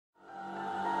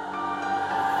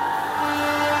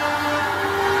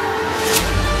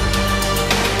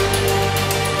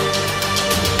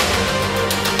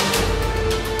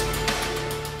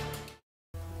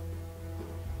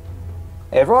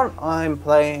everyone, I'm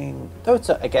playing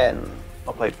Dota again.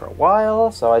 Not played for a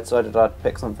while, so I decided I'd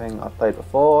pick something I've played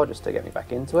before just to get me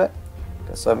back into it.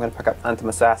 So I'm going to pick up Phantom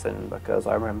Assassin because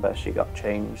I remember she got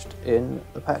changed in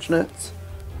the patch notes.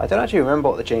 I don't actually remember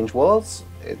what the change was.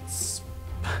 It's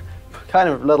kind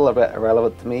of a little bit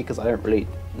irrelevant to me because I don't really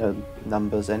know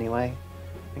numbers anyway.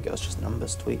 I think it was just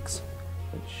numbers tweaks,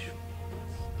 which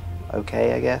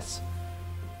okay, I guess.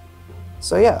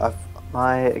 So yeah,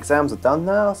 my exams are done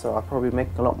now, so I'll probably be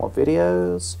making a lot more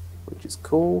videos, which is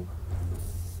cool.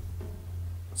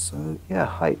 So yeah,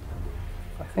 hype.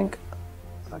 I think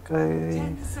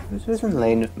okay. Who's in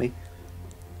lane with me?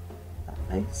 That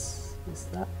face? Is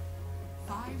that?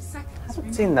 5 seconds. I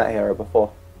haven't seen that hero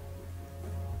before.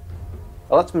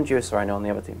 Oh, that's Medusa I know on the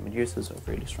other team. Medusa's a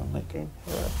really strong late game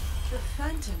hero. The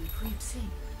Phantom creeps in.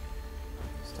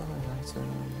 Stolen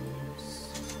items.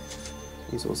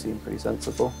 These all seem pretty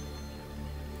sensible.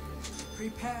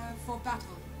 Prepare for battle.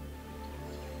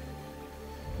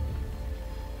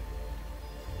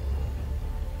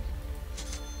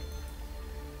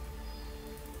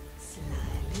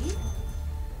 Slyly.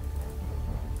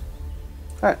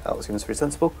 Alright, that seems pretty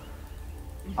sensible.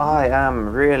 I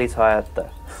am really tired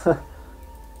though.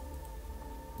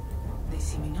 They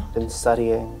see me not. Been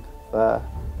studying for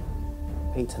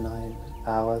 8 to 9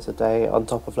 hours a day on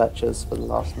top of lectures for the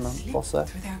last month or so.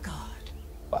 Through their guard.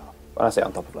 Well, when I say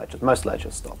on top of lectures, most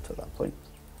lectures stopped at that point.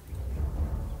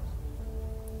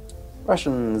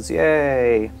 Russians,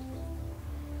 yay!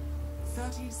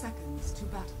 30 seconds to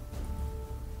battle.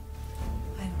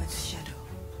 I'm but a shadow.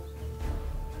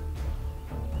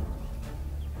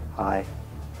 Hi.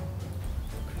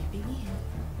 Creeping in.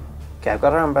 Okay, I've got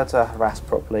to remember to harass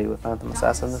properly with Phantom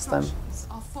Assassin this time. Structures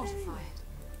are fortified.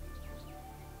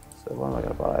 So what am I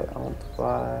going to buy? I want to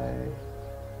buy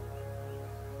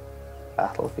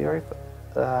Battle Fury,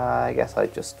 but I guess I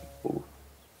just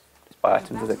buy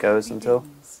items as it goes until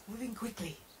Moving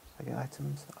quickly. I get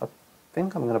items. I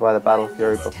think I'm going to buy the Battle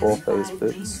Fury before phase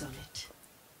boots.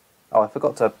 Oh, I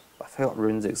forgot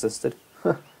runes existed.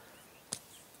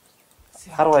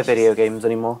 How do I video games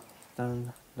anymore?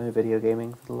 No video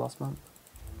gaming for the last month.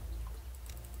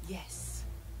 Yes.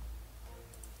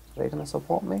 Are they going to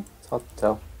support me? It's hard to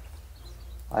tell.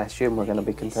 I assume we're going to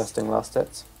be contesting last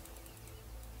hits.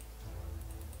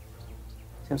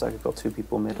 Seems like we've got 2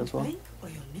 people mid as well. Blink or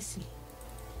you'll miss me.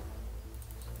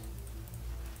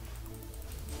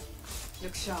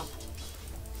 Look sharp.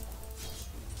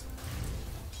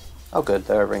 Oh good,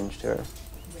 they're a ranged hero.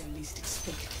 When least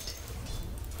expected.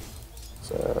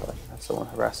 So I can have someone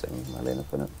harassing my lane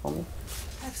opponent for me.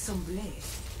 Have some blade.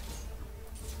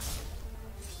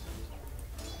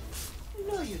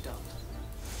 No, you don't.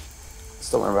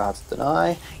 Still remember how to deny.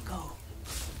 I go.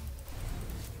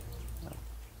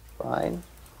 Fine.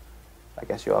 I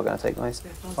guess you are going to take my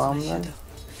farm then.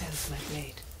 Fells my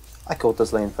blade. I called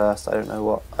this lane first. I don't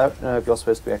know if you're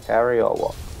supposed to be a carry or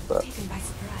what, but Taken by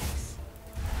surprise.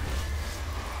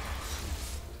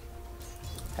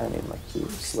 I need my Q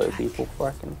to slow people before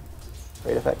I can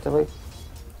trade effectively.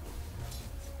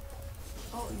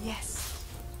 Oh yes.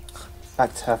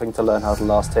 Back to having to learn how to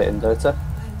last hit in Dota.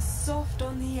 I'm soft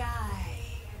on the eye.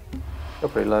 You're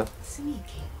pretty low.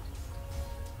 Sneaky.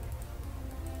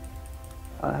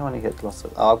 I don't know how many hits lost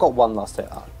it. Oh, I've got 1 last hit.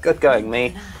 Oh, good going,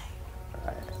 me.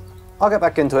 Right. I'll get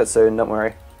back into it soon, don't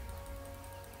worry.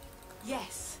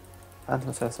 Yes. Phantom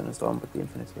Assassin is the one with the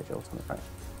Infinity Edge ultimate, right?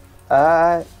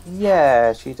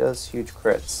 Yeah, she does huge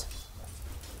crits.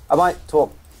 I might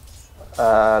talk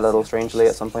a little strangely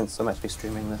at some point, so I'm actually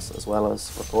streaming this as well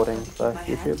as recording for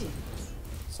YouTube.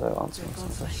 So answering some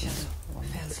questions.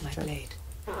 Fells my blade.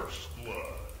 First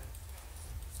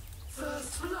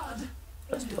blood.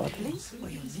 First blood. Blink or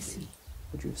you'll miss me.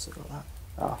 Medusa got that.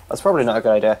 Oh, that's probably not a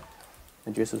good idea.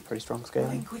 Medusa's pretty strong Moving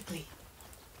scaling. quickly.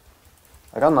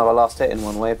 I got another last hit in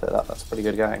one wave, but that's pretty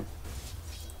good going.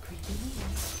 Creeping in.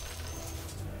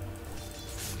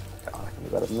 God, I can do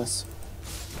better than this.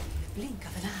 The blink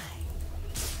of an eye.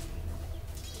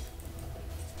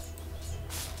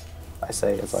 I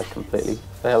say as I completely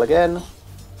fail again.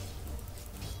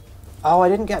 Oh, I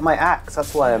didn't get my axe,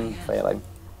 that's why I'm failing.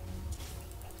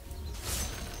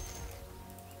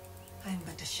 I'm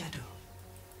but a shadow.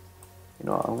 You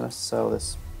know what, I'm going to sell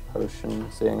this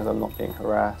potion, seeing as I'm not being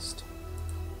harassed.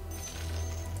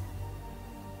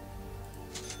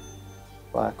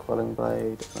 Buy a quelling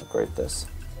blade, and upgrade this.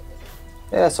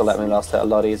 Yeah, this will let me last hit a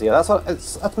lot easier.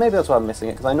 Maybe that's why I'm missing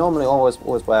it, because I normally always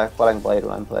wear quelling blade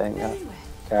when I'm playing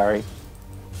carry.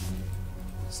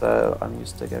 So I'm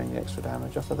used to getting the extra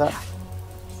damage off of that.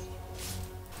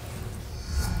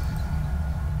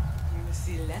 You will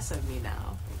see less of me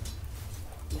now.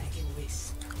 Like a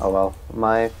wisp. Oh well,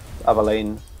 my other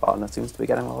lane partner seems to be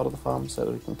getting a lot of the farm, so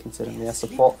we can consider me a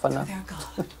support for now.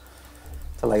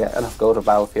 Till I get enough gold of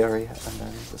Battle Fury and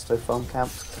then just do farm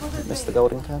camps. Miss the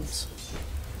golden camps.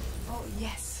 Oh,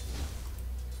 yes.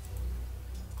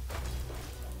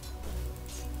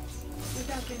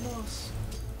 Without remorse.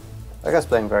 I guess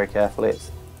playing very carefully,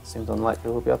 it seems unlikely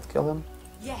we'll be able to kill him.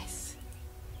 Yes.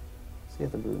 See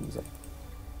if the runes are.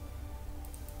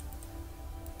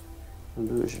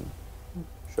 Illusion.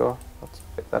 Sure, let's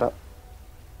pick that up.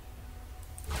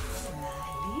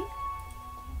 Slyly.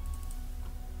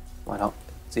 Why not?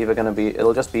 It's either going to be,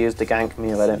 it'll just be used to gank me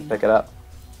if I don't pick it up.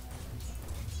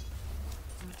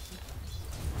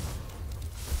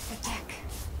 Attack.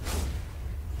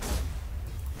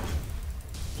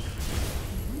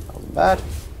 That wasn't bad.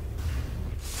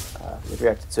 If we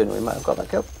reacted sooner, we might have got that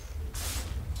kill.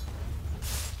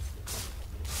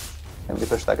 And we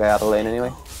pushed that guy out of the lane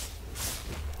anyway.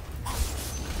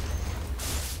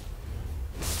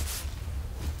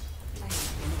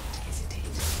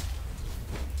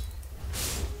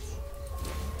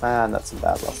 Man, that's some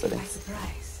bad loss hitting.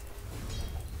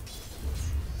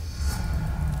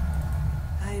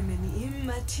 I'm an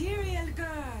immaterial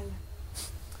girl.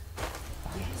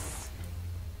 Yes.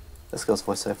 This girl's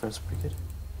voiceover is pretty good.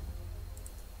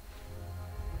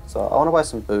 So I want to buy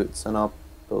some boots and I'll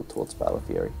build towards Battle of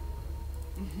Fury.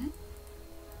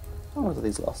 How long do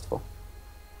these last for?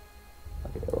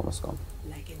 Okay, they're almost gone.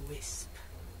 Like a wisp.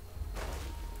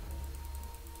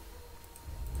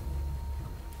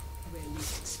 Where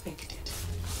least expected.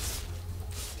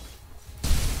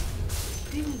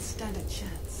 Didn't stand a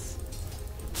chance.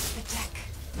 Attack.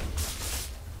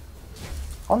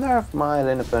 I wonder if my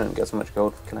lane opponent gets much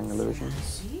gold for killing illusions.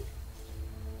 See?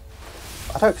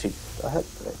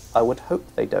 I would hope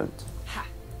they don't. Ha.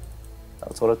 That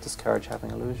would sort of discourage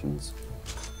having illusions.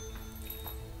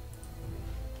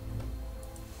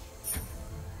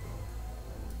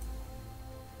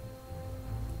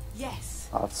 Yes.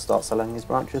 I'll have to start selling these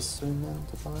branches soon then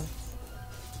to buy.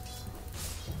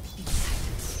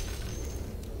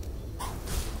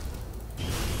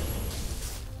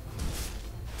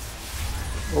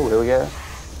 Oh, here we go.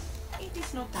 It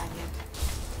is not done yet.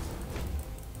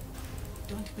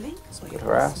 Don't blink. Some good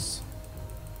harass.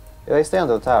 If they stay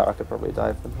under the tower, I could probably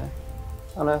dive from here.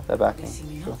 Oh no, they're backing.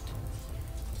 Sure.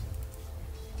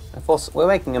 Of course, we're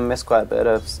making them miss quite a bit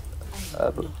of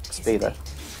speed there.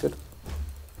 Good.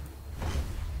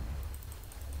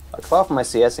 Like, apart from my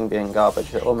CSing being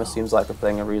garbage, it almost seems like we're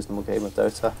playing a reasonable game of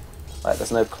Dota. Like,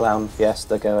 there's no clown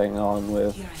fiesta going on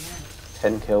with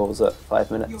 10 kills at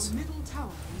 5 minutes. Your middle tower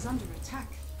is under attack.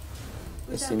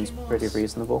 This seems pretty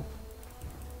reasonable.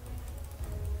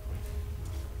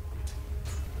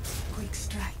 Quick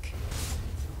strike.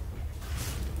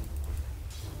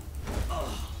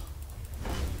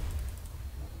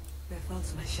 Where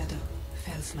falls my shadow,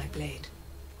 fells my blade.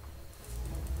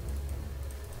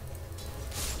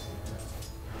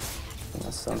 I think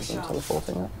that sounds like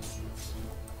teleporting it.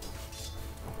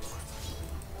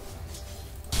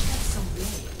 That's some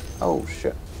blade. Oh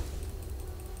shit.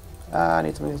 I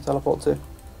need something to teleport to. I'll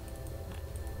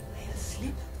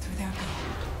slip through their guard.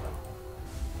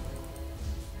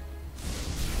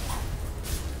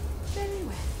 Very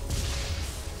well.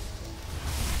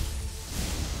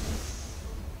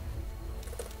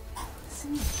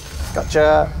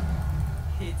 Gotcha!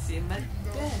 It's in my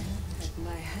death at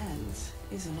my hands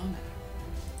is an honor.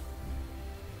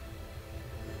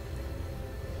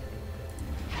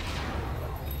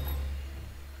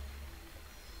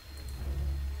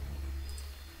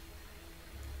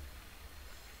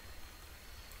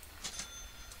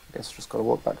 I guess just gotta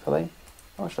walk back to the lane.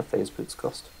 How much do phase boots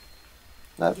cost?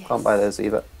 No, can't buy those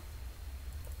either.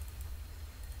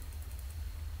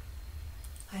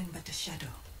 I'm but a shadow.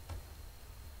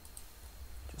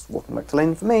 Just walking back to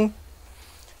lane for me.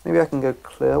 Maybe I can go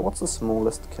clear. What's the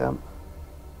smallest camp?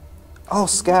 Oh,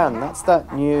 scan. That's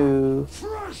that new.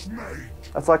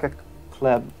 That's like a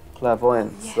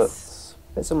clairvoyance. Yes. That's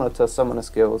a bit similar to summoner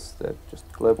skills. They're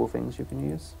just global things you can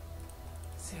use.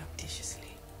 Surreptitiously.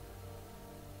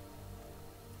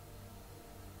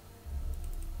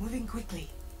 Moving quickly.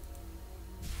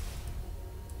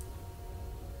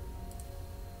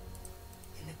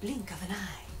 In the blink of an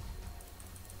eye.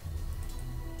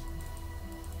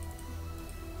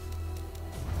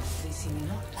 They see me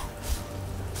not.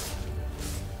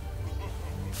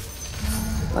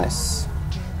 Nice.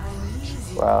 I'm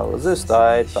easy. Well, Zeus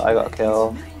died, but I got a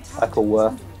kill. I call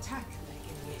worth. Attack like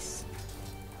a wisp.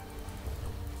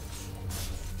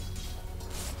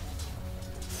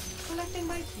 Collecting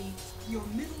my feet. Your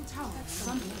middle tower is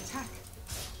under attack.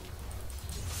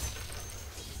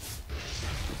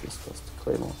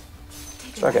 Claymore.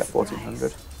 Try to get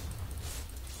 1400.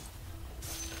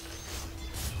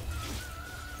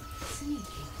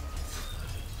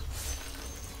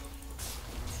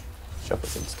 Shove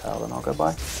it into tower, then I'll go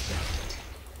by.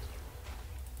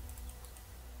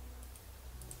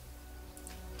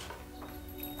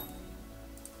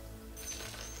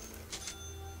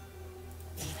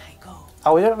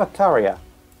 Oh, we don't have a courier.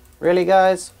 Really,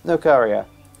 guys? No courier.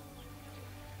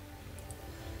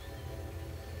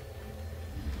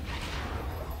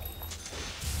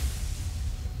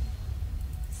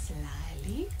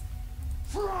 Slyly.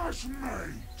 Fresh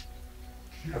mate.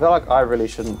 I feel like I really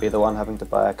shouldn't be the one having to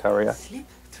buy a courier. Slip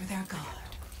through their guard.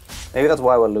 Maybe that's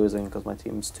why we're losing, because my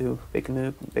team's too bigger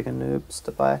noobs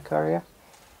to buy a courier.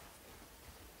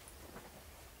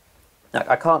 Like,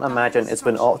 I can't imagine it's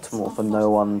been optimal for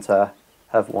no one to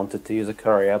have wanted to use a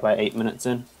courier by 8 minutes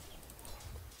in.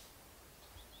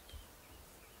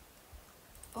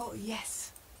 Oh,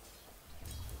 yes.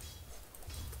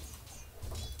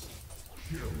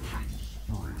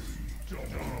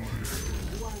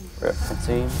 Rip my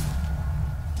team.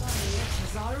 My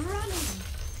legs are running.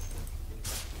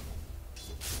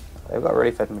 They've got a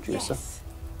really fed Medusa. Yes.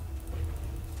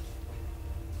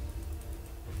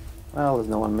 Well, there's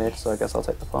no one mid, so I guess I'll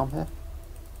take the farm here.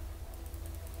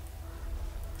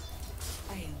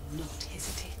 I will not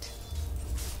hesitate.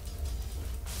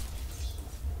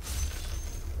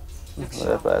 Well,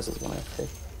 their players is 1 FP.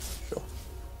 Sure.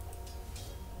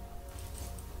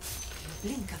 In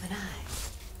the blink of an eye.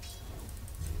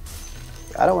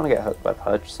 I don't want to get hooked by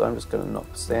Pudge, so I'm just going to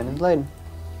not stay in his lane.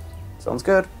 Sounds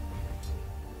good.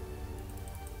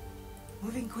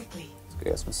 Moving quickly. Let's go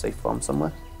get some safe farm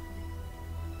somewhere.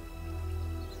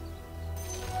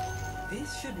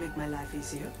 This should make my life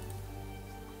easier.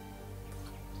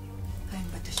 I'm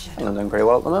but a I think shadow. I'm doing pretty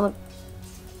well at the moment.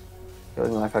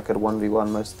 Feeling like I could 1v1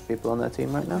 most of the people on their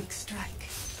team right now. Quick strike.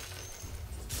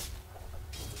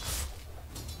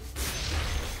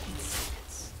 In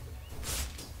silence.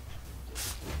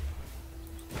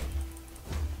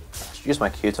 I should use my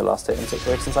Q to last hit in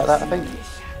situations like that, I think.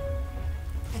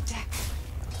 Attack.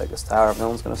 I'll take this tower if no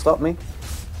one's going to stop me.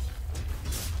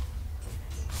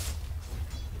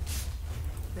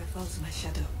 There falls my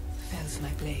shadow. Fells my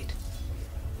blade.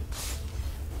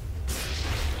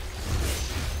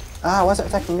 Ah, why is it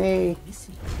attacking me? Miss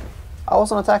me. I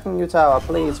wasn't attacking you, tower,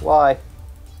 please, why?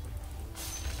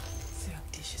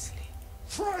 Surreptitiously.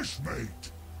 Fresh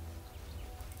mate.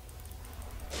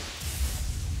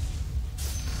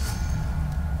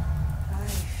 I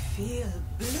feel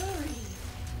blurry.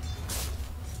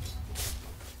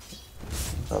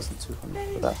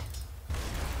 1,200 for that.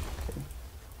 Okay.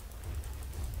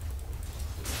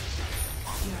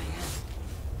 Here I am.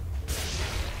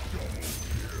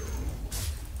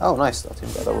 Oh, nice, that team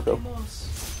got a double kill. Remorse.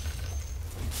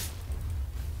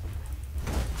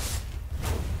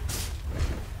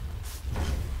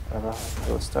 Whatever,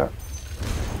 go start.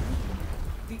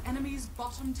 The enemy's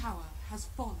bottom tower has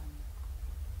fallen.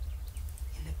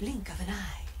 In the blink of an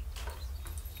eye.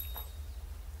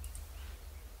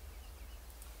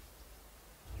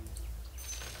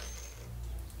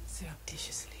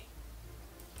 Surreptitiously.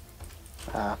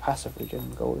 Passive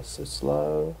regen gold is so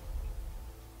slow.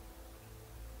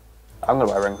 I'm going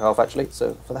to buy ring health actually,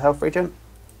 so for the health regen.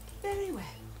 Very well.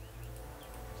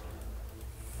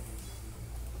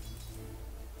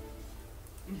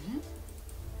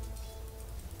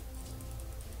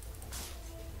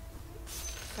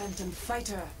 Phantom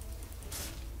fighter.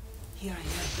 Here I am.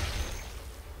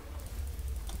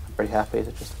 I'm pretty happy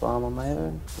to just farm on my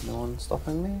own, with no one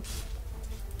stopping me.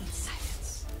 In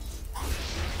silence.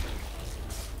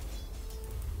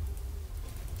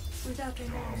 Without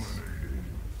remorse.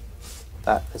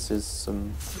 This is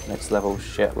some next level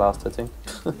shit last hitting.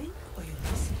 Blink or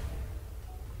you'll miss me.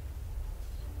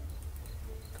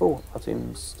 Cool, our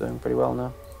team's doing pretty well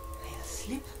now. I'll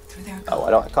slip through their Oh,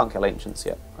 guard. I can't kill ancients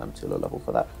yet. I'm too low level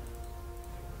for that.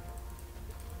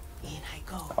 In I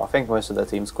go. Oh, I think most of their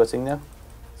team's quitting now,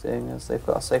 seeing as they've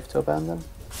got a safe to abandon.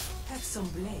 Have some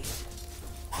blade.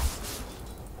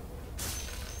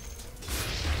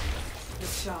 Look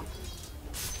sharp.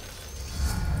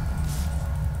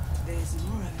 There's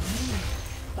more of me,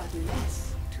 but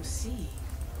less to see.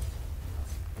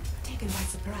 Taken by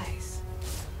surprise.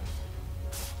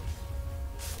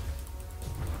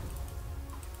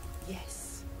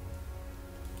 Yes.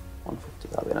 150,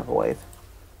 that'll be another wave.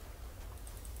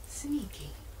 Sneaky.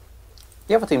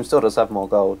 The other team still does have more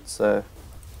gold, so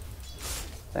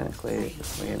technically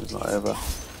the game's not over.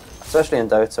 Especially in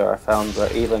Dota, I found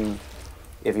that even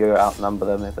if you outnumber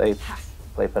them, if they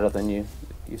play better than you,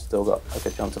 you've still got a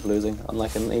good chance of losing,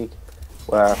 unlike in League.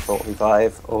 where a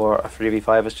 4v5 or a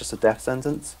 3v5 is just a death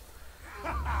sentence.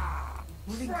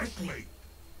 Moving Fresh quickly. meat.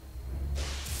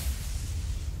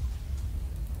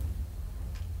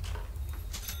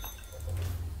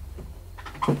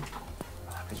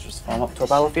 Let's just farm up to a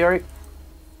Battle Fury.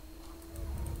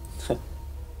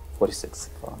 46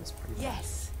 farms.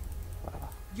 Yes. Whatever.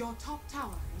 Your top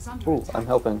tower is under Ooh, attack. I'm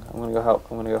helping. I'm gonna go help.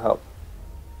 I'm gonna go help.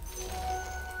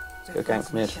 Let's go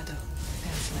gank mid. Shadow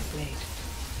fells my blade.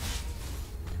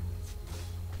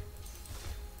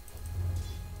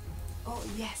 Oh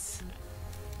yes.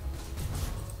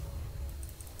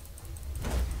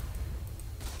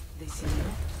 They see me.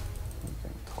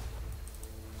 Okay, top.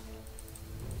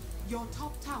 Your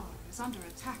top tower is under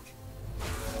attack.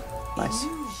 Nice.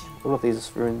 Illusion. All of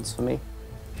these runes for me.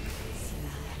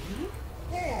 Slyly.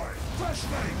 Boy, fresh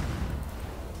meat.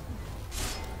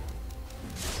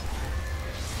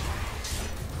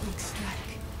 Quick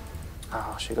strike.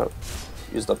 Oh, she got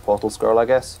used the portal scroll, I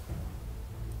guess.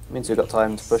 Means we got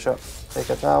time to push up, take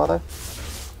a tower though.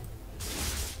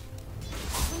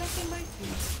 Collecting my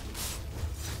feet.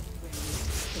 Where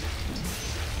is the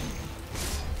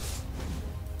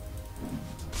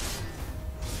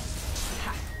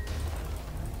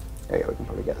There you go, we can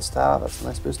probably get this tower. That's a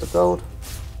nice boost of gold.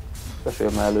 Especially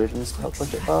with my illusions to help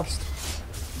push it fast.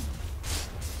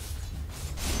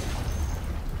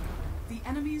 The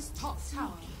enemy's top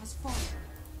tower has fallen.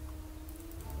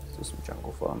 Let's do some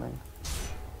jungle farming.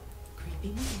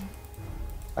 creeping in?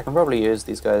 I can probably use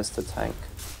these guys to tank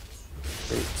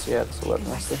creeps. Yeah, this will work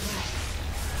nicely.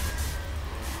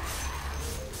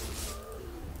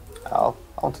 Ow,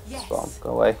 I wanted to spawn. Go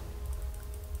away.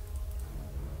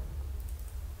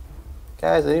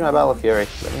 Guys, I need my Battle Fury.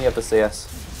 Let me have the CS.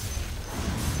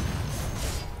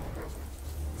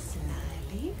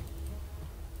 Slyly.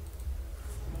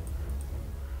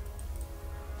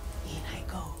 In I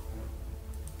go.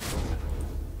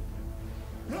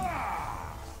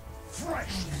 Ah,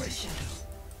 fresh Under the meat. shadow.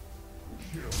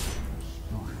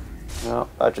 No,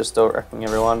 Pudge is still wrecking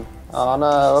everyone. Oh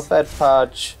no, a fed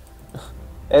Pudge.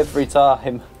 Every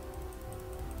time.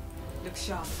 Look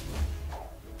sharp.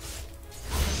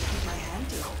 Keep my hand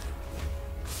to it.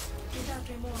 Without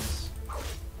remorse.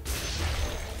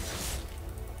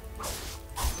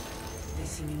 They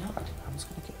see me not. I'm just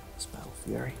gonna get this Battle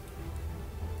Fury.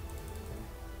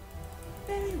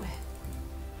 Very well.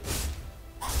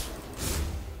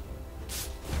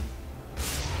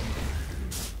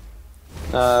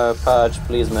 No, Pudge,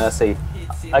 please mercy.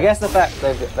 I guess the fact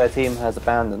that their team has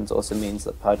abandoned also means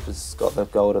that Pudge has got the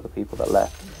gold of the people that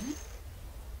left.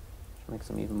 Which makes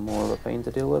them even more of a pain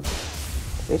to deal with.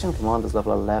 Agent Commander's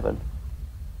level 11.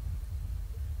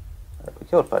 Alright, we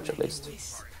killed Pudge at least.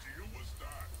 Wisp.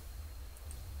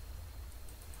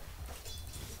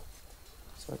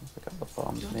 So I can pick up the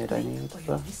farms Don't mid I blink need. or But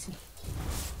you'll miss me.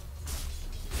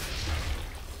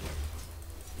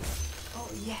 Oh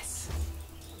yes.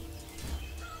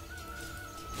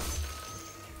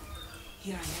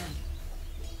 Here I am.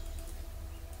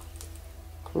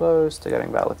 close to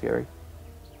getting Battle Fury.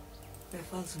 Where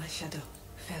falls my shadow,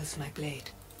 fells my blade.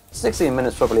 16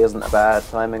 minutes probably isn't a bad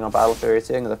timing on Battle Fury,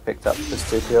 seeing as I've picked up just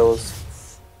 2 kills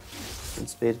and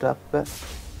speeded up a bit.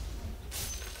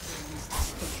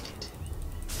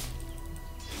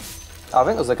 I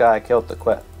think it was the guy I killed that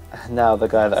quit. Now the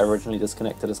guy that I originally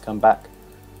disconnected has come back.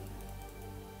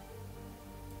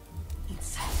 In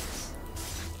silence.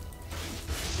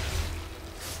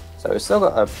 So we've still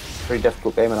got a pretty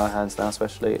difficult game in our hands now,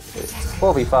 especially it's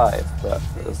 4v5, but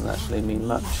it doesn't actually mean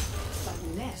much.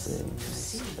 But less to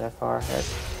see They're far ahead.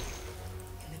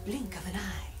 in the blink of an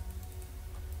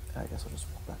eye. I guess I'll just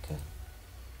walk back here.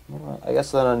 Alright, I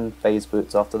guess then phase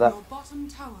boots after that. Your bottom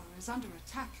tower is under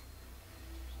attack.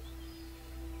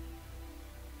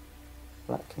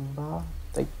 Black King Bar.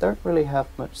 They don't really have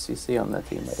much CC on their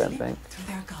team, I don't think. To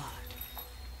their guard.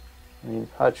 I mean,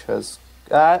 Pudge has...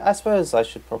 I suppose I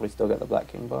should probably still get the Black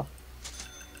King Bar.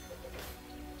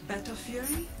 Battle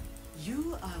Fury,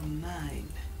 you are mine.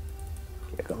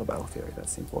 Yeah, got the Battle Fury,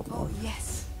 that's the important Oh one.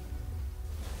 yes.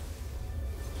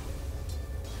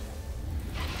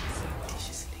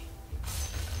 Surreptitiously.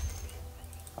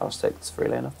 I'll just take this free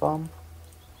laner farm.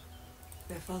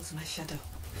 Where falls my shadow,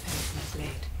 fells my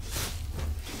blade.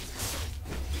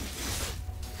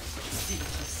 Didn't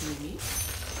you see me?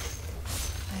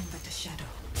 I'm but a shadow.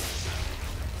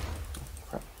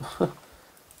 Crap.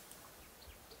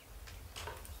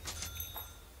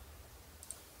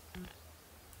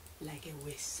 Like a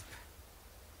wisp.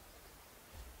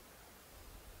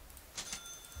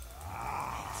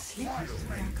 I'll slip into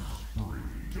their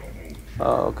guard.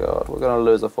 Oh god, we're gonna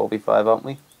lose a 4v5, aren't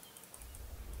we?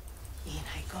 In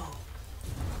I go.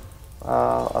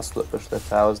 I'll split push the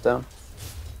towers down.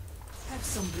 Have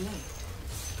some blade.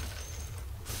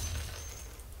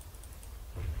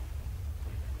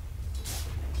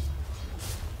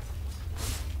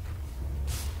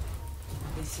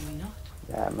 They see me not.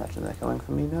 Yeah, I imagine they're coming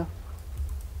for me now.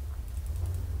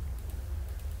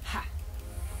 Ha!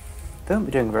 They won't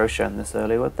be doing Roshan this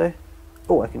early, would they?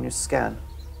 Oh, I can use scan.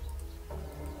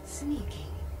 Sneaky.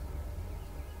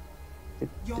 It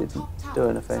Your didn't top tower do is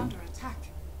anything. under attack.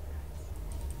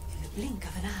 In the blink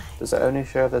of an eye. Does it only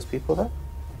show if there's people there?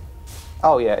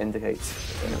 Oh yeah, it indicates.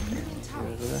 Your middle tower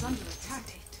is under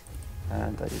attack.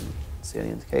 And I didn't see any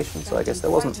indication, so I guess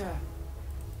there wasn't.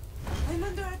 I'm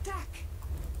under attack.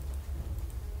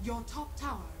 Your top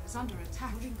tower is under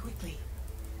attack. Moving quickly.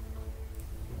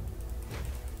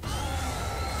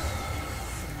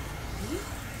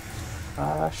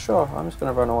 Sure, I'm just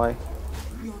gonna run away.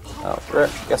 Your top Oh,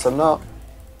 rip. Guess I'm not.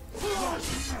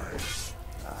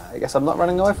 I guess I'm not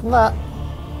running away from that.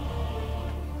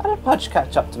 How did Pudge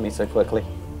catch up to me so quickly?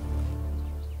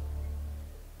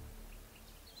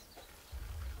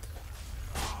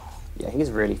 Yeah,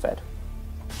 he's really fed.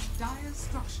 dire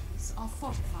structures are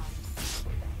fortified.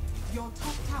 Your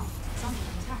top tower is under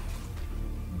attack.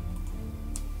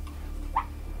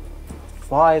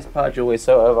 Why is Pudge always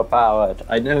so overpowered?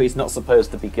 I know he's not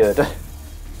supposed to be good.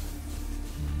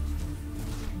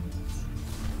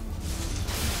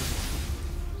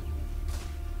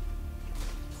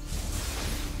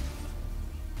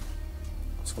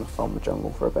 Just gonna farm the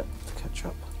jungle for a bit to catch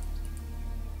up.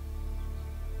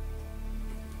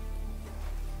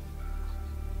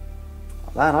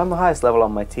 Man, I'm the highest level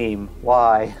on my team.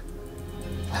 Why?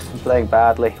 I've been playing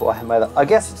badly. Why am I that? I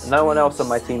guess no one else on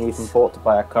my team even fought to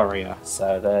buy a courier,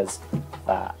 so there's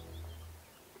that.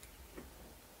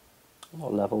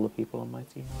 What level the people on my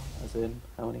team are? As in,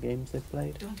 how many games they've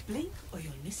played? Don't blink or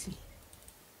you'll miss me.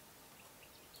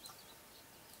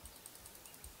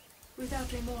 Without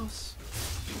remorse.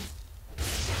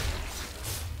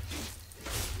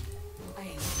 I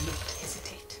will not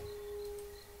hesitate.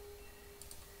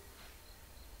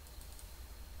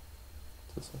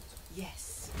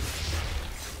 Yes.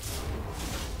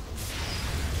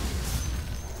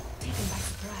 Taken by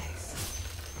surprise.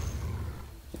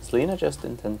 Is Lena just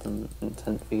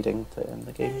intent feeding to end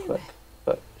the game quick?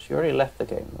 But she already left the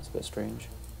game, that's a bit strange.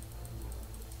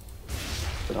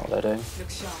 Don't know what they're doing. Look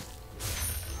sharp.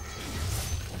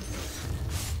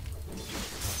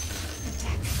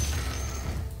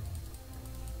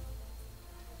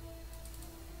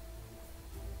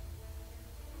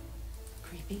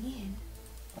 Creeping in.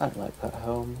 I don't like that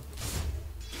home.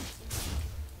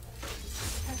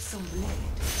 Have some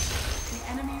blade. The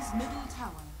enemy's middle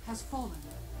tower has fallen.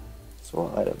 So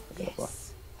what item I gotta buy?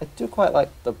 Yes. I do quite like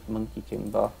the Monkey King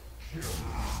bar. Your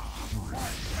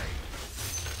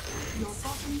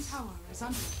bottom tower is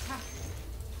under attack.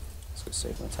 Let's go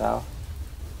save my tower.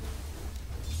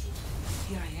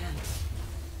 Here I am.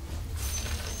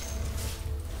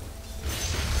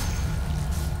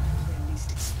 When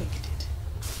least expected.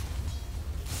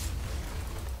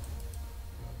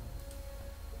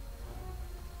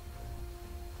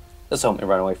 This helped me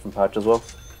run away from Pudge as well.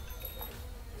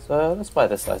 So let's buy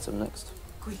this item next.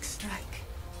 Quick strike.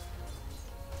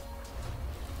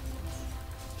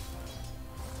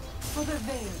 For the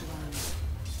veiled ones.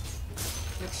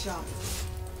 Look sharp.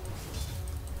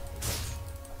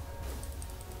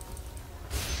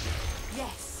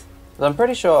 Yes. But I'm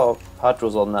pretty sure Pudge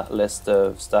was on that list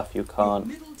of stuff you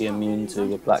can't be immune to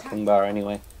with Black King bar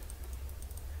anyway.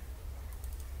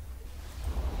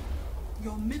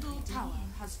 Your middle tower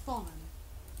has fallen.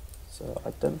 So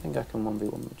I don't think I can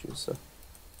 1v1 Medusa.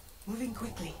 Moving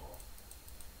quickly.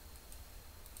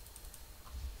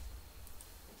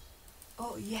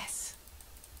 Oh, yes.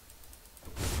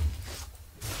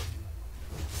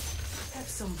 Have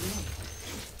some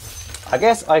blade. I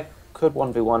guess I could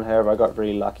 1v1 her if I got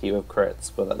really lucky with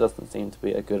crits, but that doesn't seem to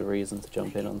be a good reason to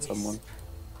jump in on someone.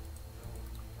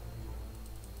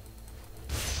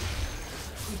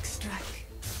 Quick strike.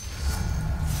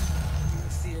 You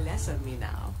see less of me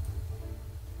now.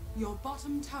 Your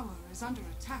bottom tower is under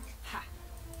attack. Ha!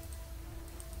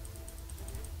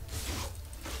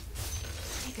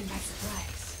 Taken by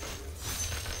surprise.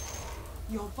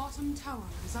 Your bottom tower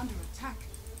is under attack.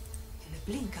 In the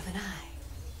blink of an eye.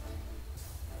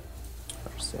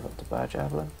 I'll just save up to buy a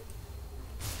javelin.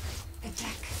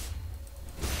 Attack.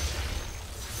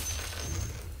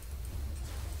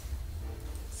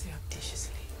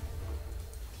 Surreptitiously.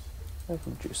 I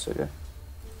can Medusa go.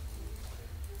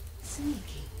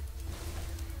 Sneaky.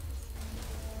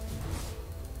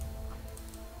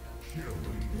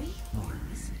 Blink or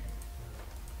listen.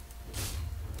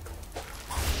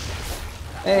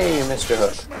 Hey, you missed your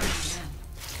hook.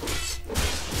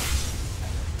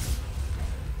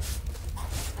 I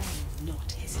will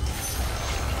not hesitate.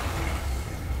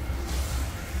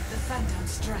 The phantom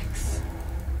strikes.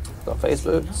 Got phase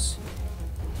boots.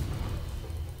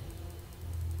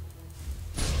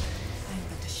 I'm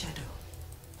but a shadow.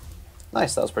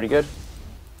 Nice, that was pretty good.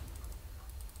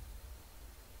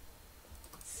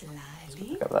 Slyly.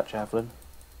 Pick up that javelin.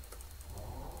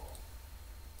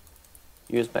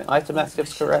 Use my item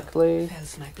actives correctly.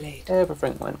 Fells my blade.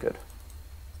 Everything went good.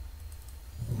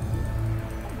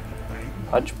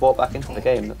 Pudge brought back into the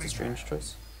game, that's a strange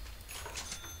choice.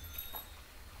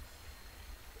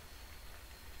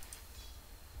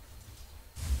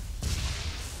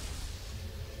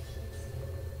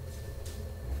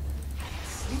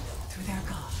 Slip through their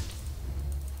guard.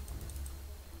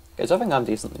 Okay, so I think I'm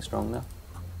decently strong now.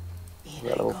 In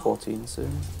We're at I level go. 14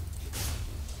 soon.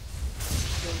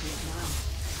 Radiant now.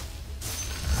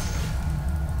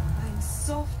 I'm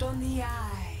soft on the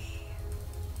eye.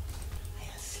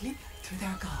 I'll slip through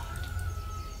their guard.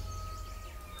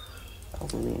 That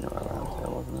was Lena around here,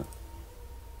 wasn't it?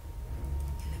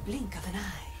 In the blink of an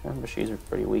eye. Remember, she's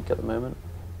pretty weak at the moment.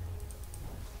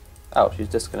 Oh, she's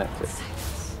disconnected.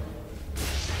 Silence.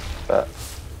 But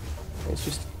it's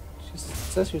just, she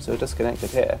says she's so disconnected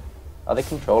here. Are they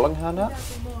controlling her now?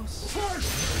 Without remorse.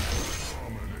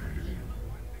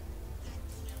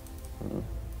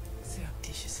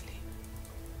 Surreptitiously.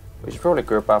 We should probably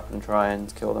group up and try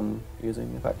and kill them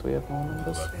using the fact we have more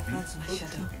numbers. Fells my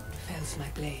shadow. Fells my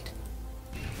blade.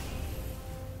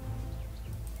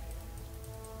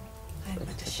 I'm but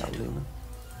a Take out shadow. Luna.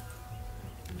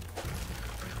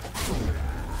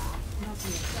 Not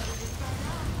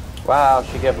yet. Wow,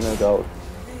 she gave no gold.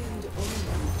 And only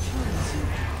charms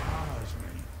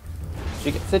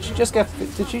you. Did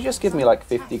she just give me like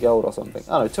 50 gold or something?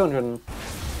 Oh no, 200.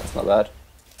 That's not bad.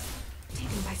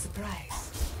 Taken by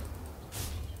surprise.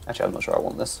 Actually, I'm not sure I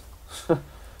want this.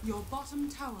 Your bottom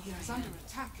tower is under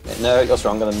attack. No, you're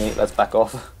stronger than me. Let's back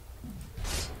off.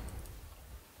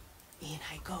 In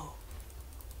I go.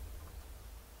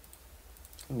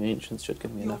 The ancients should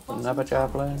give me Your enough for bottom another tower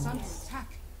javelin. is under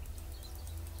attack.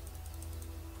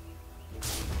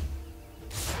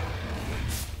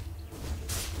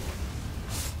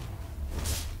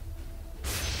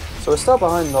 So we're still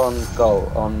behind on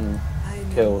on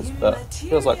I'm kills, a new but it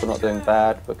feels like we're not doing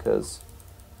material bad because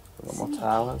we've got more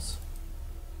towers.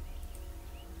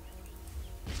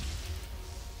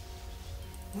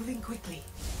 Moving quickly.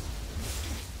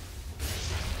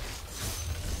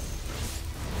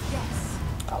 Yes.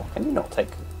 Oh, can you not take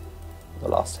the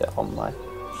last hit on my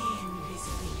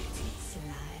Invisibility.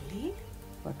 Slyly.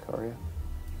 courier?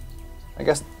 I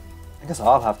guess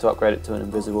I'll have to upgrade it to an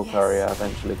invisible yes. courier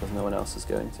eventually because no one else is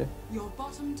going to. Your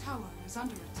bottom tower is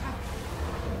under attack.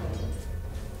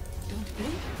 Don't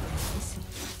blink when you listen.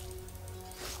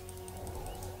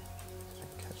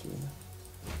 Catch you.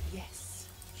 Yes.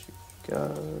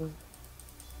 Go.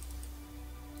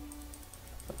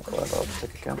 Whatever, I'll just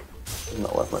take a camp. It's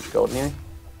not worth much gold anyway.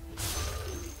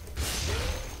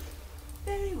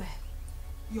 Very well.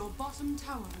 Your bottom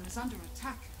tower is under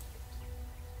attack.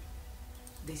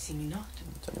 They see me not.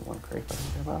 It's only one creep, I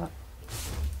don't care about that.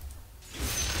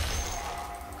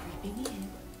 Creeping in.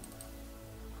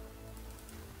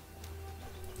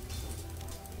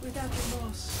 Without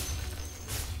remorse.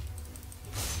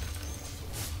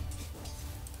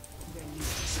 When you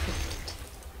respect.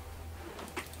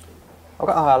 I've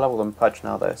got a higher level than Pudge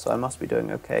now though, so I must be doing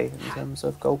okay in terms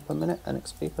of gold per minute and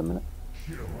XP per minute.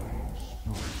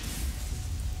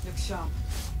 Look sharp.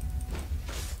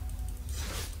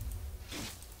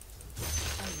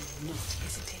 I will not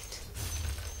hesitate.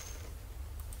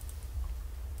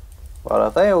 Well,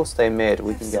 if they all stay mid,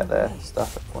 we can get their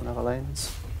stuff at one of the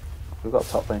lanes. We've got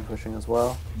top lane pushing as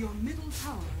well. Your middle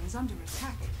tower is under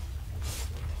attack.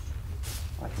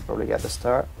 I can probably get this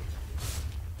turret.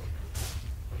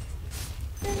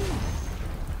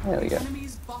 There we go.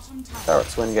 Enemy's bottom tower.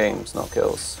 Turrets win games, not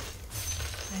kills.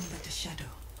 I'm but a shadow.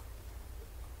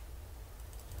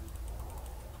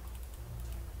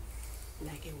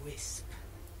 Like a wisp.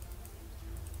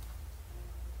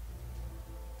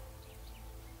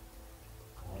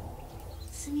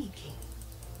 Sneaking.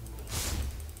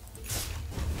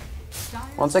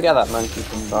 Once I get that monkey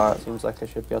from Bar, it seems like I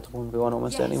should be able to 1v1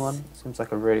 almost anyone. Seems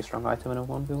like a really strong item in a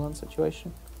 1v1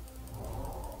 situation.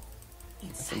 I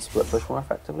can split push more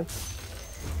effectively.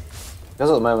 Because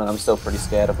at the moment I'm still pretty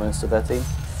scared of most of their team.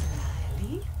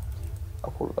 Slyly.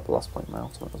 I'll call it at the last point in my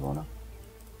ultimate as well now.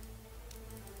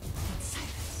 In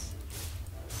silence.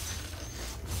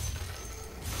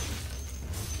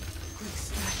 Quick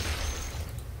strike.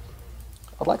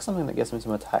 I'd like something that gives me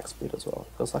some attack speed as well.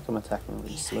 It feels like I'm attacking really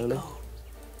In I slowly. go.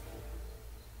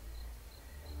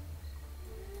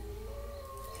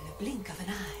 In the blink of an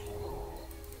eye.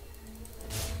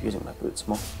 Using my boots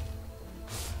more.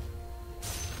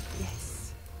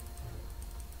 Yes.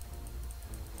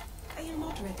 I am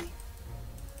not ready.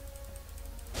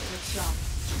 Good job.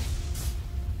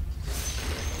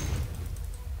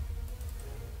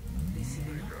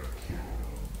 Listening up.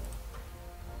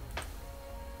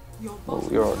 Your Oh,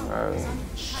 bottom you're on tower your is own. under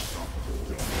attack.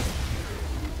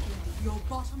 Your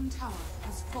bottom tower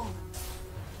has fallen.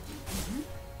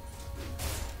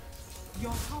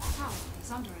 Your top tower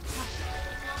is under attack.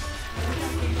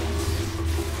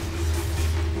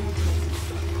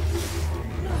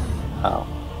 Oh.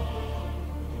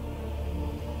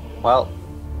 Well,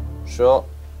 sure.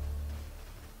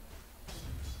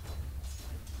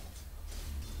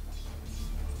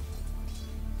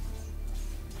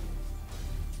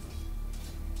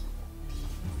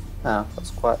 Oh,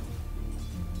 that's quite...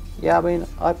 Yeah, I mean,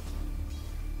 I've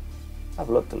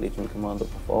looked at Legion Commander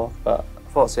before, but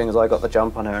I thought seeing as I got the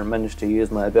jump on her and managed to use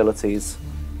my abilities,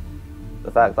 the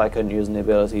fact that I couldn't use any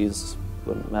abilities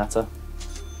wouldn't matter.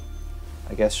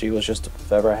 I guess she was just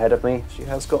further ahead of me. She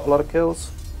has got a lot of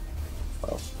kills.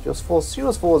 Well, she was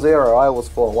 4-0, I was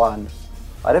 4-1.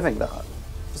 I don't think that...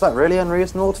 Is that really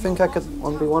unreasonable to think I could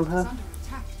 1v1 her? Under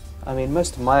attack. I mean,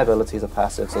 most of my abilities are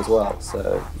passives as well,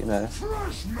 so, you know,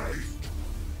 Trash me!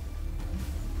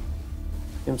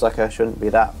 seems like I shouldn't be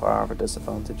that far of a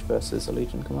disadvantage versus a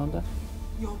Legion Commander.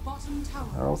 Your bottom Our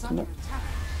tower is under ultimate. attack.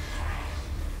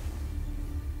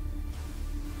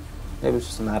 Maybe it's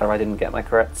just a matter I didn't get my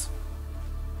crits.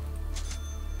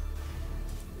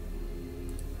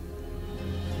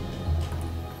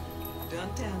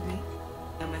 Don't tell me.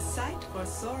 I'm a sight for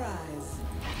sore eyes.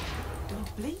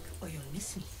 Don't blink or you'll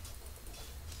miss me.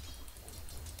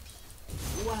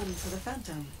 One for the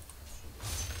phantom.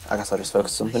 I guess I'll just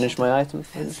focus on finishing my item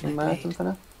for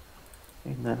now.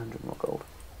 Need 900 more gold.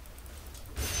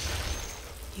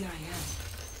 Here I am.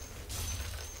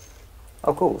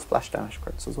 Oh cool, splash damage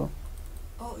crits as well.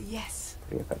 Oh yes.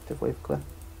 Pretty effective wave clear.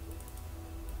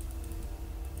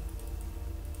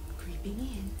 Creeping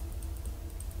in.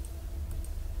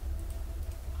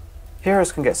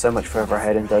 Heroes can get so much further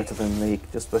ahead in Dota than League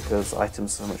just because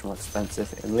items are so much more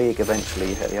expensive. In League, eventually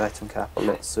you hit the item cap a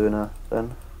lot sooner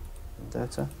than in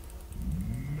Dota.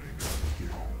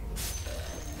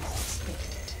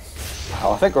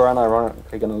 Oh, I think we're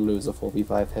unironically going to lose a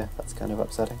 4v5 here. That's kind of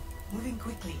upsetting. Moving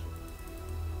quickly.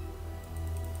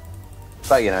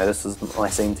 But you know, this is my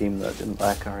same team that didn't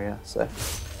buy a courier, so Have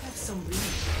some breathing.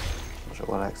 not sure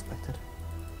what I expected.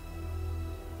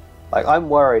 Like, I'm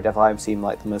worried if I seem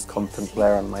like the most competent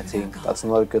player on my team. That's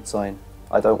not a good sign.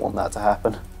 I don't want that to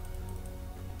happen.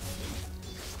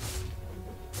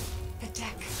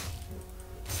 Attack.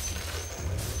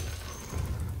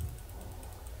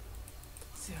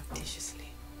 Surreptitiously.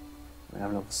 I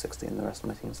have level 60 and the rest of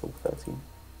my team's level 13.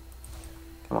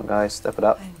 Come on guys, step it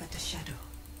up. I'm but a shadow.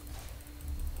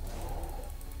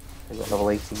 They've got level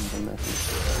 18 in their team.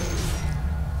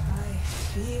 I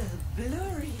feel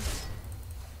blurry.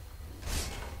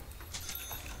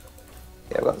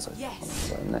 Yeah, I've got this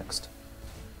Yes. one next.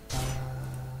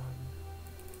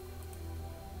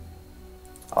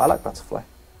 Oh, I like Butterfly.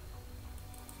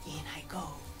 In I go.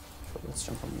 But let's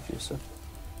jump on Medusa.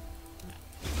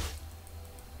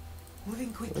 Moving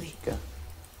Where'd quickly. you go? In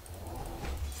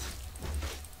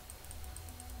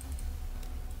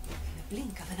the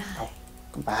blink of an eye.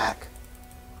 Come back.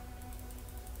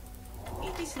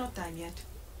 It is not time yet.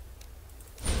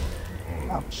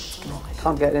 Oh,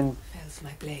 can't get in. Fells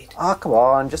my blade. Oh, come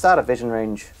on, just out of vision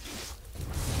range.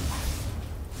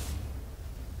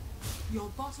 Your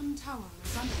bottom tower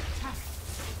is under attack.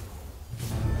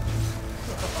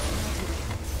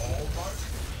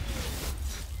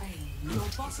 Your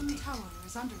bottom tower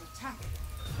is under attack.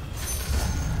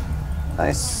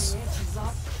 Nice.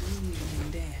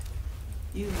 There.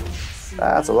 You see.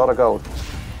 That's a lot of gold.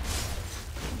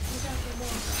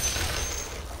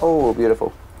 Oh,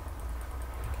 beautiful.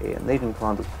 Okay, and Legion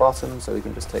Commander's bottom, so we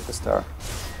can just take the star.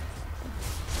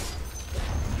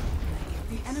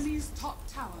 The enemy's top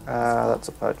tower is That's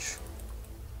a pudge.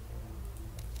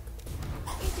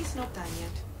 It is not time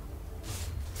yet.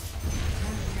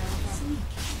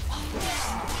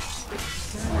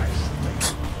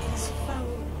 It's foul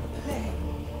play.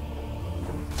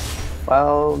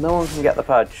 Well, no one can get the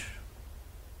pudge.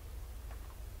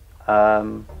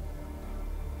 How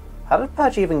did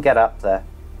Pudge even get up there?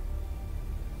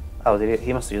 Oh,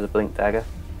 he must have used a blink dagger.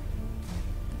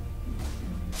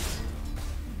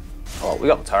 Oh, we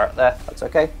got the turret there. That's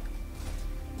okay.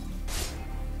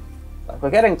 Like, we're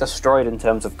getting destroyed in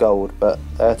terms of gold, but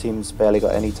their team's barely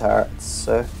got any turrets,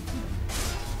 so I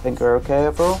think we're okay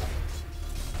overall.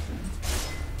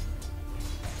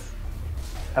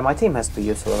 And my team has to be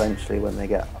useful eventually when they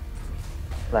get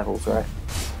levels, right?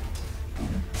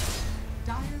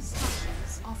 Dire's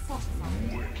structures are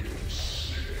fortified.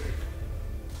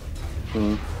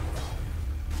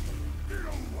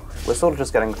 We're sort of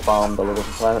just getting farmed all over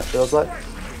the planet, it feels like.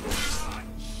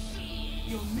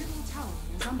 Your middle tower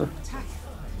is under attack.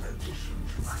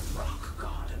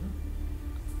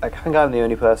 I think I'm the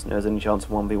only person who has any chance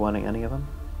of 1v1ing any of them.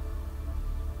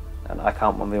 And I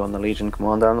can't 1v1 the Legion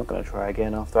Commander. I'm not going to try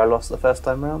again after I lost the first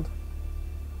time round.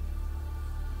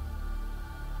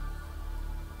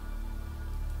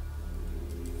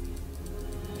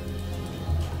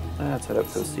 Let's head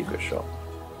up to the secret shop.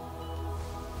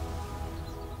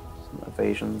 Some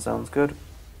evasion sounds good.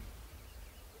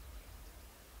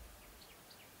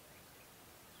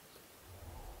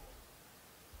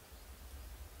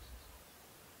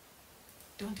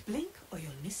 Don't blink or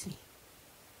you'll miss me.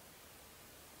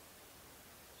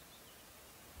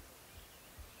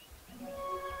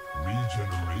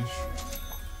 Regeneration.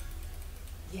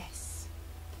 Yes.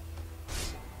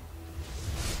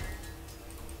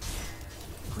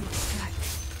 Quick strike.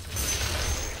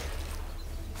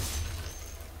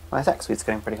 My attack speed's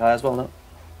getting pretty high as well now. So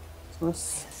They'll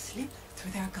this- slip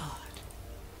through their guard.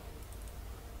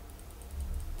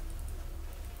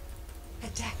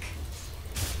 Attack.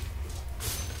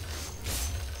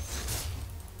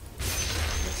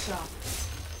 Look sharp.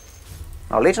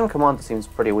 Our Legion Commander seems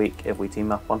pretty weak if we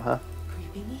team up on her.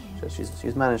 Creeping in. So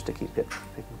she's managed to keep picking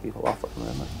people off at the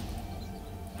moment.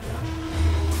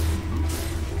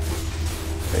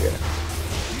 There you go.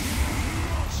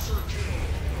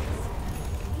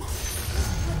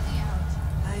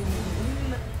 I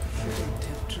shouldn't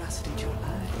have trusted your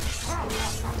eyes.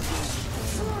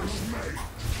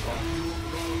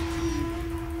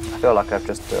 I feel like I've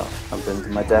just jumped into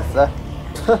my death there.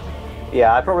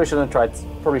 Yeah, I probably shouldn't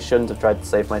have tried to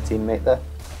save my teammate there.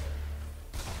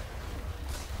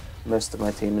 Most of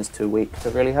my team is too weak to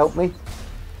really help me.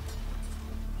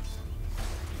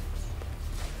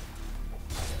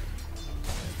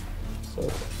 So,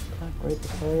 can I break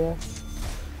the barrier?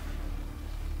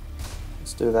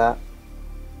 Let's do that.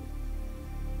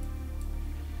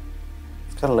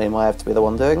 It's kind of lame I have to be the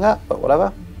one doing that, but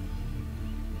whatever.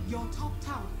 Your top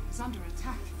tower is under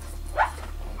attack.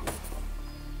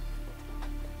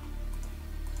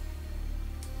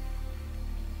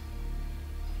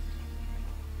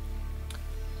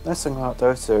 Nice thing about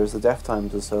Dota is the death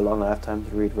times are so long I have time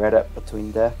to read Reddit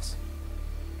between deaths.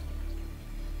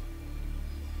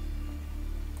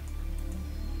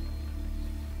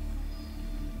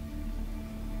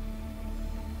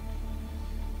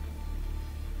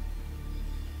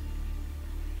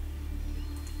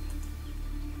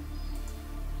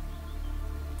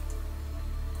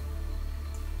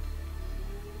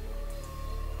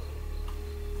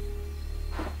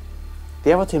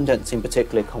 The other team don't seem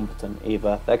particularly competent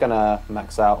either. They're gonna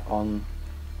max out on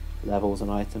levels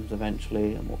and items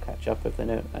eventually, and we'll catch up if they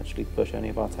don't actually push any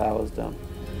of our towers down.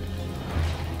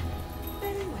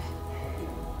 Very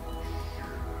well.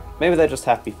 Maybe they're just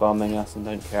happy farming us and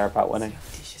don't care about winning.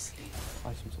 Surreptitiously.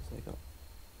 Items as they got.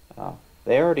 Oh,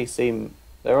 they're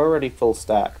already full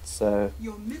stacked, so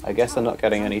Your middle I guess they're tower not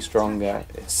getting is any under stronger. attack.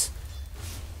 It's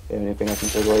the only thing I can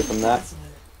take away from that.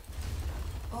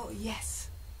 Oh, yes.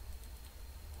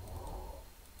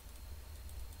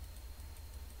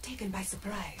 Taken by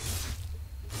surprise.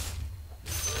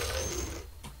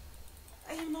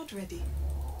 I am not ready.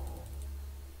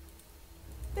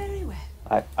 Very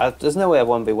well. There's no way of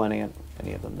 1v1ing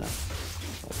any of them now.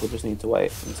 Like, we'll just need to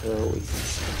wait until we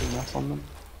can team up on them.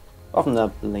 Apart from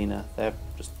the Lena, they're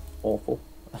just awful.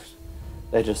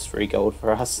 They're just free gold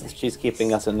for us. She's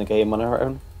keeping us in the game on her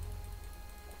own.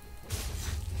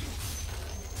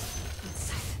 In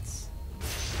silence.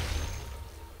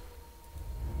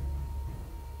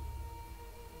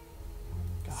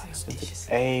 God, it's going to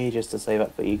take ages to save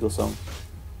up for Eagle Song.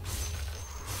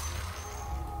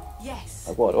 Yes.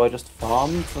 Like, what, do I just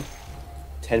farm for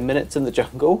 10 minutes in the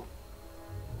jungle?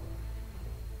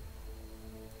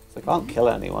 So I can't kill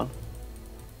anyone.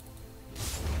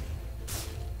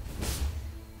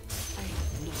 I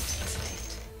will not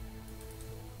hesitate.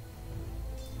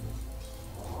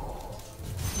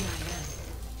 Here I am.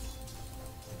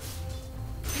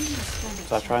 Please stand a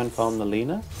So I try and chance. farm the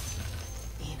Lena.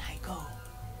 In I go.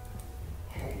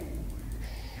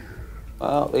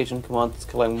 Well, Legion Commander's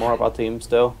killing more of our team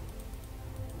still.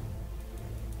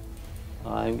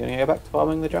 I'm gonna go back to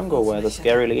farming the jungle where the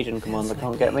scary Legion Commander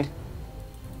can't get me.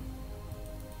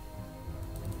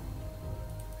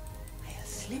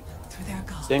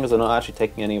 Seeing as they're not actually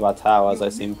taking any of our towers, Your I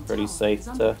seem middle pretty tower safe is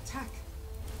under to attack.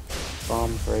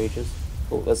 farm for ages.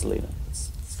 Oh, there's Lena. Let's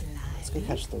go Slimy.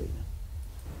 catch the Lena.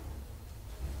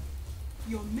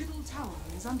 Your middle tower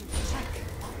is under attack.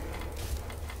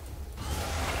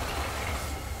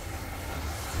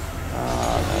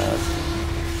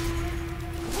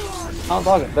 Can't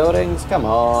target buildings. Come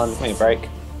on, give me a break. Your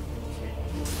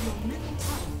middle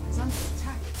tower is under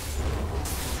attack.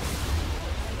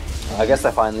 I guess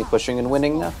they're finally pushing and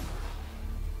winning now.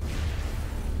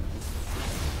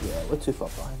 Yeah, we're too far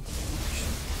behind.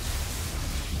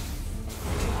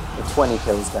 We're 20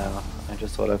 kills down. I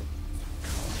just sort of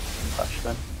touched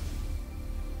them.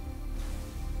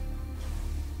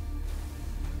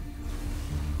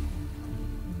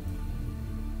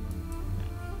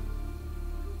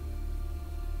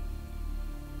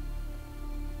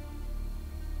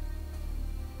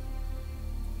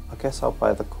 I guess I'll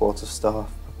buy the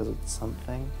quarterstaff because it's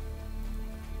something.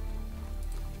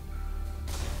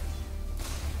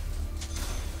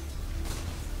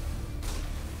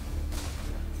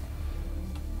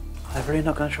 I'm really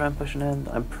not going to try and push an end.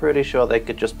 I'm pretty sure they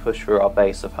could just push through our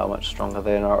base of how much stronger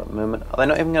they are at the moment. Are they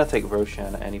not even going to take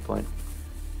Roshan at any point?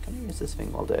 Can I use this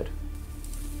thing while dead?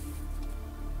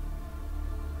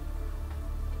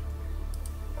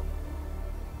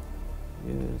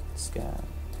 Use scan.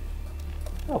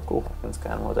 Oh cool, I can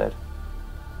scan while dead.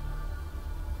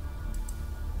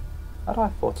 How do I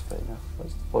fortify now?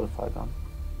 Where's the fortify gone?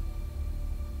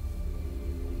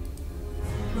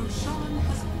 Roshan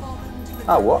has fallen to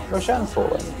the Oh what? darkness. Roshan's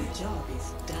fallen. The job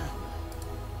is done.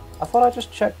 I thought I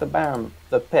just checked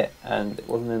the pit and it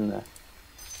wasn't in there.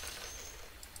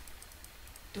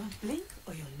 Don't blink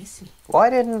or you'll miss me. Why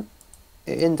didn't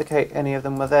it indicate any of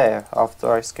them were there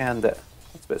after I scanned it?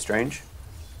 That's a bit strange.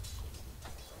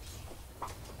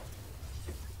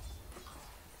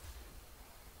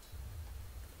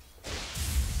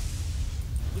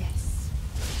 Yes.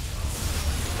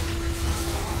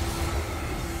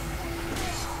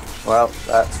 Well,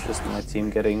 that's just my team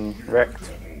getting wrecked.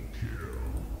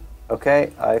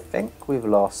 Okay, I think we've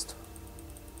lost.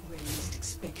 Where least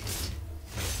expected.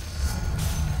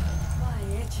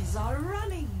 My edges are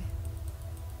running.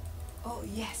 Oh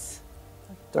yes.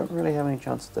 Don't really have any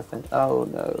chance to defend. Oh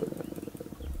no.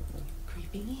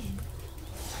 Creeping in.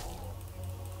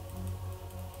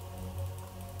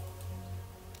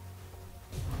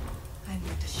 I'm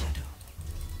not a shadow.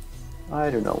 I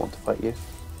do not want to fight you.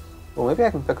 Well, maybe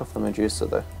I can pick off the Medusa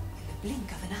though. In the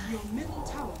blink of an eye. Your middle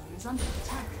tower is under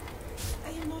attack. I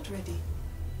am not ready.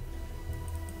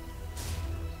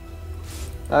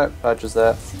 No, Badger's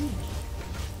there. See me.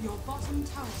 Your bottom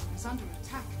tower is under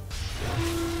attack.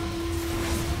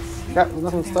 Yeah, there's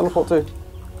nothing to teleport to.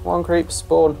 Come on, creeps,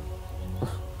 spawn.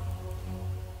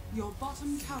 Your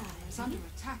bottom tower is under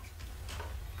attack.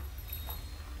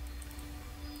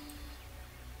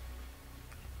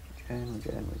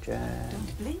 Regen.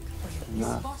 Don't blink or you'll Your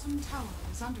Nah. bottom tower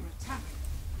is under attack.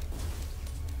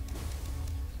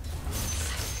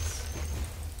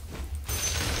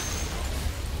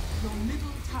 Your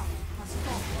middle tower has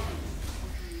fallen.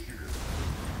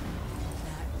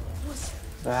 That was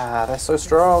Ah, they're so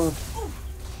strong.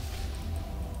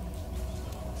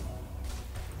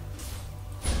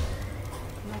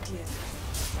 not yet.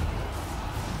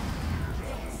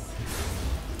 Yes.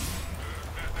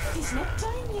 It's not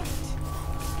time yet.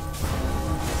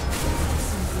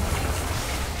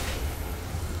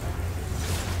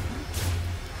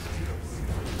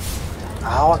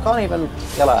 Oh, I can't even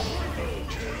kill her.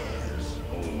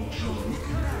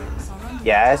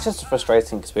 Yeah, it's just a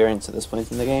frustrating experience at this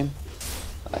point in the game.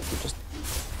 Like, you just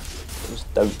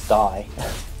don't die.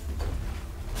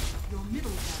 Your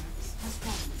middle barracks has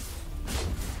fallen.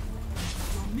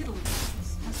 Your middle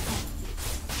barracks has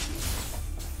fallen.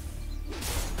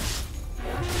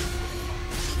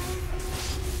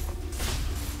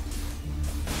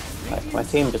 Like, my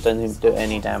team just doesn't do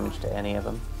any damage to any of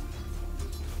them.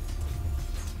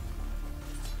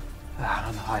 I'm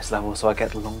on the highest level, so I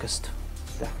get the longest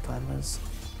death timers.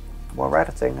 More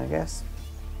editing, I guess.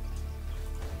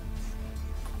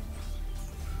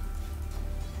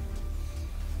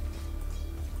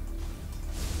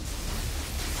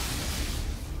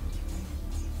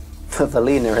 The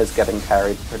Lena is getting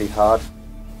carried pretty hard.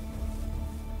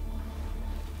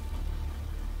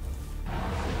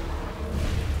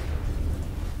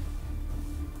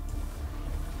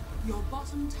 Your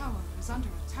bottom tower is under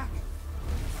attack.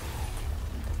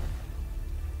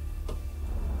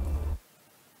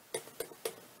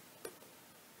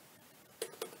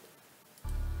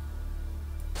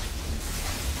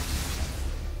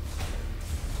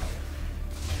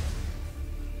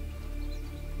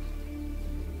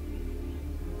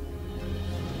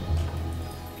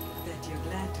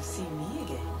 glad to see me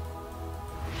again.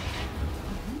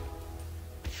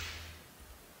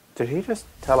 Did he just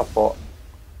teleport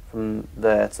from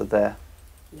there to there?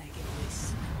 Like a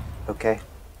wisp. Okay.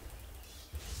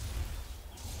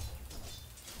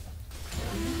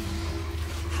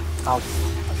 Oh.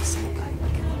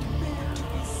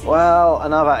 Well,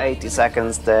 another 80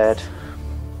 seconds dead.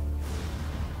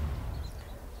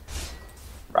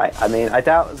 Right, I mean, I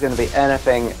doubt there's going to be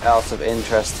anything else of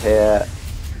interest here.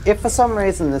 If for some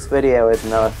reason this video is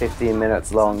another 15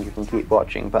 minutes long, you can keep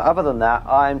watching. But other than that,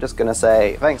 I'm just going to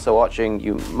say thanks for watching.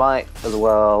 You might as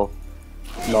well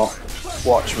not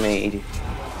watch me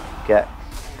get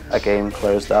a game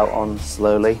closed out on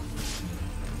slowly.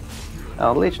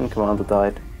 Our Legion Commander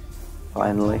died.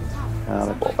 Finally.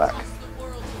 They brought back.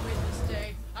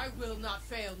 I will not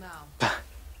fail now.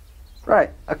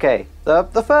 Right, okay.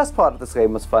 The first part of this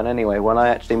game was fun anyway, when I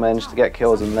actually managed to get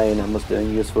kills in lane and was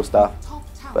doing useful stuff.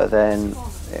 But then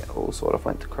it all sort of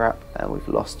went to crap and we've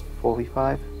lost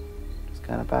 4v5. It's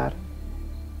kind of bad.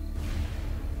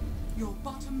 Your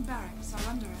bottom barracks are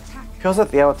under attack. Feels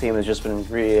like the other team has just been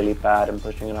really bad in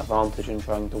pushing an advantage and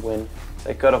trying to win.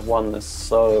 They could have won this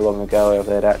so long ago if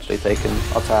they'd actually taken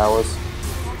our towers.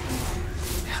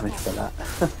 Damage for that.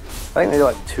 I think they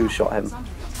like two-shot him.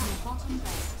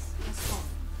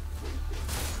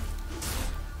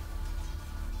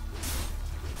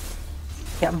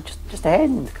 Yeah, just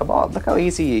end. Come on, look how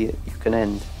easy you can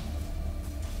end.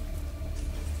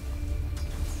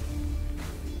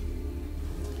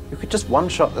 You could just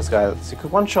one-shot this guy. You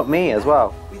could one-shot me as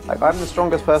well. Like, I'm the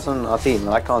strongest person on our team, and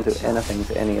I can't do anything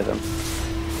to any of them.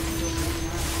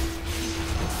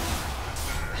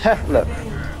 Look.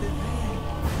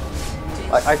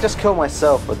 Like, I just kill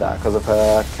myself with that because of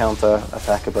her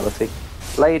counter-attack ability.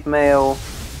 Blade Mail.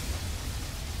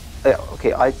 Yeah,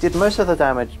 okay, I did most of the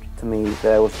damage to me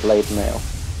there with Blade Mail.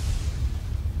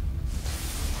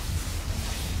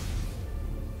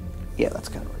 Yeah, that's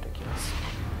kind of ridiculous.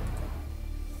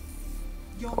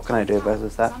 What can I do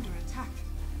versus that?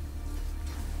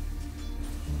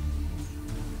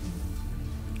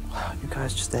 Wow, you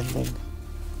guys just ending.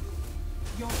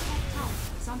 Your top tower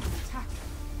is under attack.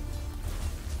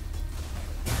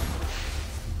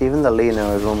 Even the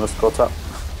Lino is almost caught up.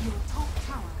 Your top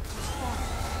tower is falling.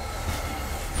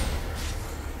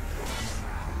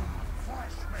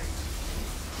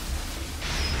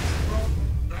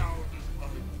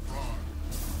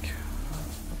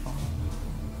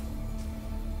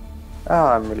 Oh,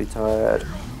 I'm really tired.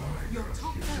 Your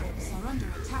top barracks are under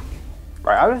attack.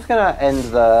 Right, I'm just gonna end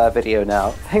the video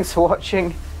now. Thanks for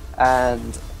watching,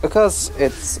 and because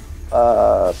it's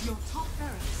Your top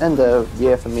barracks end of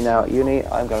year for me now at uni,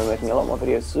 I'm gonna be making a lot more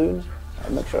videos soon.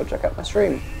 And make sure to check out my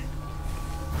stream.